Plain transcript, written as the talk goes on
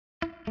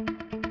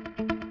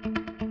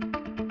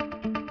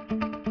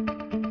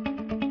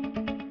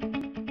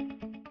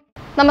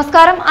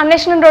നമസ്കാരം,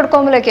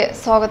 അന്വേഷണം.com-ലേക്ക്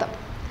സ്വാഗതം.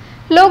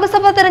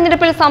 ലോക്സഭാ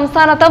തെരഞ്ഞെടുപ്പിൽ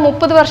സംസ്ഥാനത്ത്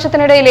 30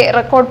 വർഷത്തിനിടയിലെ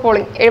റെക്കോർഡ്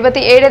പോളിംഗ്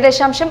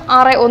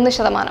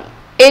 77.61%.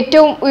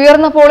 ഏറ്റവും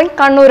ഉയർന്ന പോളിംഗ്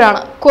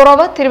കണ്ണൂരാണ്,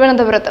 കുറവ്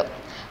തിരുവനന്തപുരത്ത്.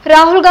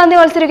 രാഹുൽ ഗാന്ധി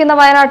മത്സരിക്കുന്ന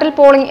വയനാട്ടിൽ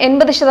പോളിംഗ്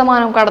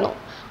 80% കടന്നു.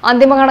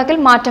 അന്തിമ കണക്കിൽ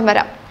മാറ്റം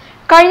വരാം.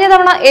 കഴിഞ്ഞ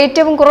തവണ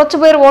ഏറ്റവും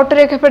കുറച്ചുപേർ വോട്ട്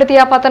രേഖപ്പെടുത്തിയ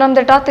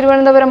പത്തനംതിട്ട,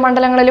 തിരുവനന്തപുരം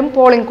മണ്ഡലങ്ങളിലും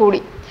പോളിംഗ് കൂടി.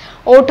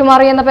 വോട്ട്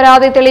മാറിയെന്ന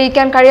പരാതി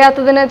തെളിയിക്കാൻ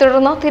കഴിയാത്തതിനെ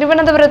തുടർന്ന്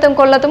തിരുവനന്തപുരത്തും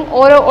കൊല്ലത്തും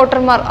ഓരോ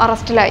വോട്ടർമാർ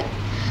അറസ്റ്റിലായി.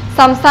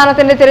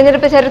 സംസ്ഥാനത്തിന്റെ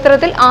തിരഞ്ഞെടുപ്പ്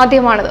ചരിത്രത്തിൽ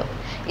ആദ്യമാണിത്.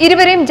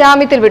 ഇരുവരെയും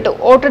ജാമ്യത്തിൽ വിട്ടു.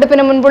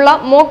 വോട്ടെടുപ്പിന് മുൻപുള്ള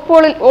മോക്ക്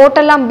പോളിൽ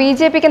വോട്ടെല്ലാം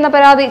BJPക്കെന്ന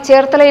പരാതി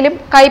ചേർത്തലയിലും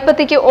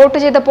കൈപ്പത്തിക്ക് വോട്ട്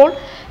ചെയ്തപ്പോൾ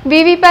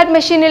വിവിപാറ്റ്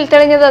മെഷീനിൽ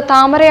തെളിഞ്ഞത്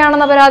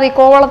താമരയാണെന്ന പരാതി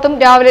കോവളത്തും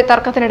രാവിലെ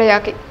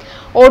തർക്കത്തിനിടയാക്കി.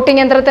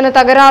 വോട്ടിംഗ് യന്ത്രത്തിന്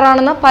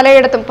തകരാറാണെന്ന്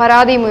പലയിടത്തും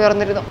പരാതിയും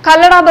ഉയർന്നിരുന്നു.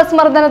 കല്ലട ബസ്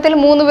മർദ്ദനത്തിൽ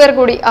 3 പേർ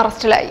കൂടി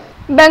അറസ്റ്റിലായി.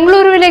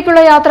 ബംഗളൂരുവിലേക്കുള്ള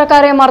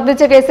യാത്രക്കാരെ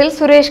മർദ്ദിച്ച കേസിൽ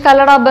സുരേഷ്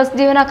കല്ലട ബസ്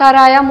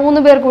ജീവനക്കാരായ 3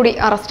 പേർ കൂടി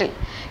അറസ്റ്റിൽ.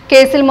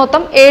 കേസിൽ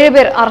മൊത്തം 7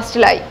 പേർ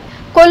അറസ്റ്റിലായി.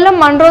 കൊല്ലം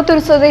മൺറോത്തൂർ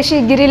സ്വദേശി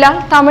ഗിരിലാൽ,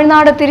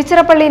 തമിഴ്നാട്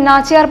തിരുച്ചിറപ്പള്ളി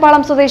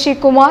നാച്ചിയാർപാളം സ്വദേശി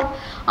കുമാർ,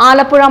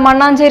 ആലപ്പുഴ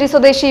മണ്ണാഞ്ചേരി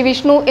സ്വദേശി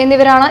വിഷ്ണു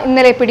എന്നിവരാണ്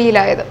ഇന്നലെ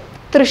പിടിയിലായത്.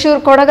 തൃശൂർ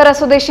കൊടകര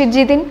സ്വദേശി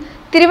ജിതിൻ,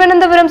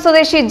 തിരുവനന്തപുരം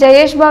സ്വദേശി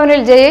ജയേഷ്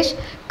ഭവനിൽ ജയേഷ്,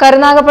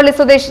 കരുനാഗപ്പള്ളി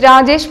സ്വദേശി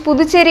രാജേഷ്,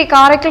 പുതുച്ചേരി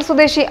കാരക്കൽ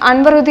സ്വദേശി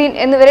അൻവറുദ്ദീൻ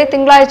എന്നിവരെ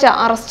തിങ്കളാഴ്ച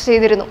അറസ്റ്റ്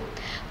ചെയ്തിരുന്നു.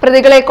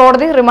 പ്രതികളെ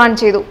കോടതി റിമാൻഡ്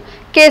ചെയ്തു.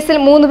 കേസിൽ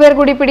 3 പേർ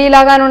കൂടി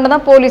പിടിയിലാകാനുണ്ടെന്ന്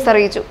പോലീസ്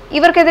അറിയിച്ചു.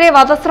 ഇവർക്കെതിരെ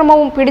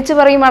വധശ്രമവും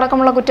പിടിച്ചുപറിയും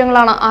അടക്കമുള്ള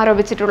കുറ്റങ്ങളാണ്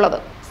ആരോപിച്ചിട്ടുള്ളത്.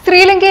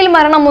 ശ്രീലങ്കയിൽ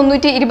മരണം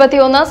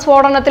 321,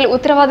 സ്ഫോടനത്തിൽ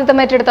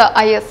ഉത്തരവാദിത്തമേറ്റെടുത്ത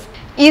IS.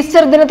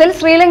 ഈസ്റ്റർ ദിനത്തിൽ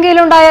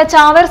ശ്രീലങ്കയിലുണ്ടായ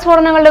ചാവേർ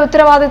സ്ഫോടനങ്ങളുടെ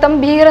ഉത്തരവാദിത്തം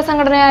ഭീകര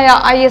സംഘടനയായ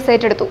IS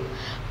ഏറ്റെടുത്തു.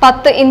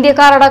 10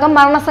 ഇന്ത്യക്കാരടക്കം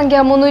മരണസംഖ്യ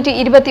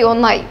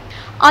 321ആയി.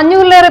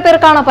 500-ലേറെ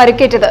പേർക്കാണ്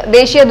പരിക്കേറ്റത്.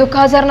 ദേശീയ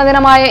ദുഃഖാചരണ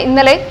ദിനമായ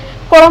ഇന്നലെ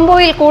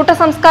കൊളംബോയിൽ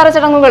കൂട്ടസംസ്കാര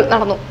ചടങ്ങുകൾ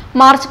നടന്നു.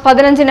 മാർച്ച്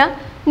 15-ന്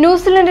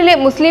ന്യൂസിലൻഡിലെ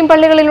മുസ്ലിം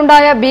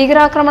പള്ളികളിലുണ്ടായ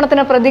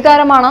ഭീകരാക്രമണത്തിന്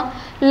പ്രതികാരമാണ്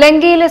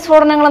ലങ്കയിലെ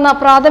സ്ഫോടനങ്ങളെന്ന്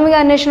പ്രാഥമിക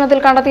അന്വേഷണത്തിൽ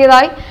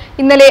കണ്ടെത്തിയതായി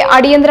ഇന്നലെ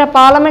അടിയന്തര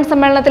പാർലമെന്റ്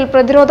സമ്മേളനത്തിൽ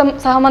പ്രതിരോധ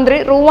സഹമന്ത്രി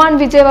റുവാൻ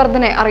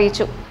വിജയവർദ്ധനെ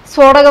അറിയിച്ചു.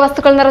 സ്ഫോടക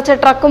വസ്തുക്കൾ നിറച്ച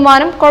ട്രക്കും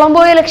വാനും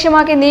കൊളംബോയെ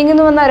ലക്ഷ്യമാക്കി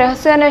നീങ്ങുന്നുവെന്ന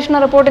രഹസ്യാന്വേഷണ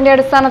റിപ്പോർട്ടിന്റെ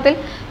അടിസ്ഥാനത്തിൽ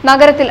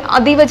നഗരത്തിൽ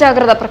അതീവ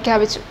ജാഗ്രത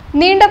പ്രഖ്യാപിച്ചു.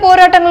 നീണ്ട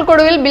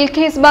പോരാട്ടങ്ങൾക്കൊടുവിൽ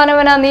ബിൽഖീസ്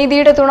ബാനോവിന്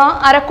നീതിയുടെ തുണ,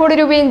 1/2 കോടി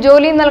രൂപയും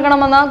ജോലിയും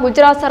നൽകണമെന്ന്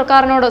ഗുജറാത്ത്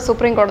സർക്കാരിനോട്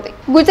സുപ്രീം കോടതി.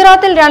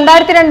 ഗുജറാത്തിൽ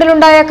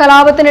 2002-ലുണ്ടായ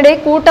കലാപത്തിനിടെ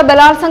കൂട്ട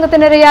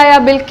ബലാത്സംഗത്തിനിരയായ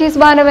ബിൽഖീസ്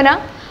ബാനോവിന്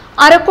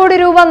 1/2 കോടി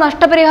രൂപ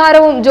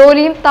നഷ്ടപരിഹാരവും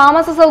ജോലിയും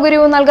താമസ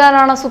സൗകര്യവും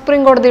നൽകാനാണ്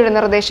സുപ്രീം കോടതിയുടെ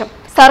നിർദ്ദേശം.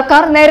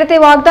 സർക്കാർ നേരത്തെ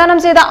വാഗ്ദാനം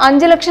ചെയ്ത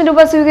 5 ലക്ഷം രൂപ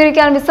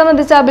സ്വീകരിക്കാൻ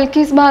വിസമ്മതിച്ച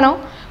ബിൽഖീസ് ബാനോ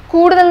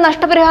കൂടുതൽ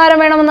നഷ്ടപരിഹാരം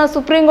വേണമെന്ന്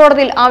സുപ്രീം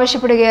കോടതിയിൽ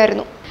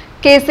ആവശ്യപ്പെടുകയായിരുന്നു.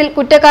 കേസിൽ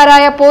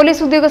കുറ്റക്കാരായ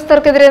പോലീസ്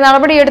ഉദ്യോഗസ്ഥർക്കെതിരെ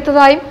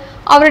നടപടിയെടുത്തതായും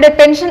അവരുടെ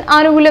പെൻഷൻ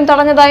ആനുകൂല്യം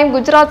തടഞ്ഞതായും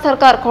ഗുജറാത്ത്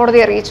സർക്കാർ കോടതി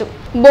അറിയിച്ചു.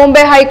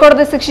 ബോംബെ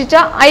ഹൈക്കോടതി ശിക്ഷിച്ച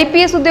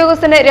IPS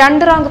ഉദ്യോഗസ്ഥനെ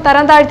 2 റാങ്ക്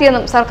തരം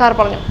താഴ്ത്തിയെന്നും സർക്കാർ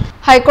പറഞ്ഞു.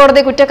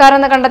 ഹൈക്കോടതി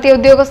കുറ്റക്കാരെന്ന് കണ്ടെത്തിയ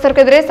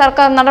ഉദ്യോഗസ്ഥർക്കെതിരെ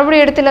സർക്കാർ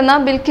നടപടിയെടുത്തില്ലെന്ന്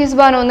ബിൽഖീസ്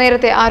ബാനോ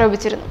നേരത്തെ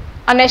ആരോപിച്ചിരുന്നു.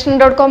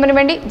 അന്വേഷണം.com-ന്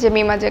വേണ്ടി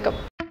Jemimah Jacob.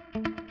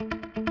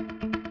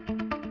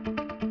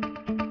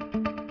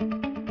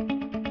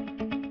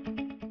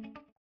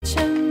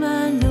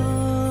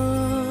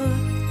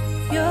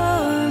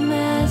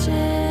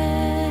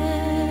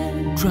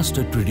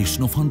 Trusted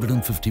tradition of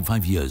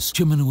 155 years,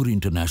 Chemanur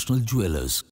International Jewelers.